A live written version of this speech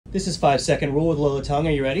This is 5-second rule with Lola Tung.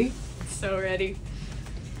 Are you ready? So ready.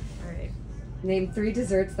 Alright. Name 3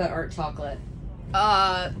 desserts that aren't chocolate.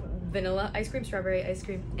 Vanilla ice cream, strawberry ice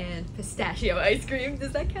cream, and pistachio ice cream.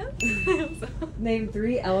 Does that count? Name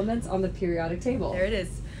 3 elements on the periodic table. There it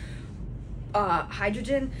is.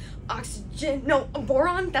 Hydrogen, oxygen, no,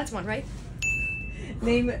 boron, that's one, right?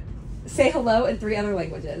 Say hello in 3 other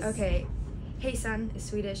languages. Okay. Hey son is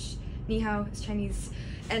Swedish, ni hao is Chinese,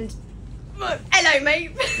 and hello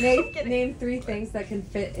mate. Name 3 things that can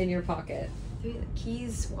fit in your pocket.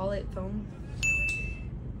 Keys, wallet, phone.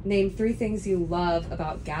 Name 3 things you love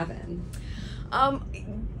about Gavin.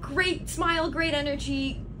 Great smile, great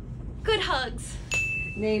energy, good hugs.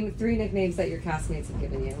 Name 3 nicknames that your castmates have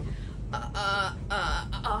given you.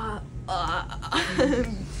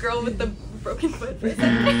 Girl with the broken foot for a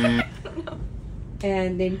second. I don't know.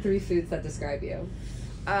 And name 3 foods that describe you.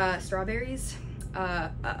 Strawberries.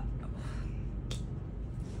 That's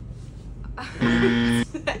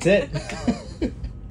it.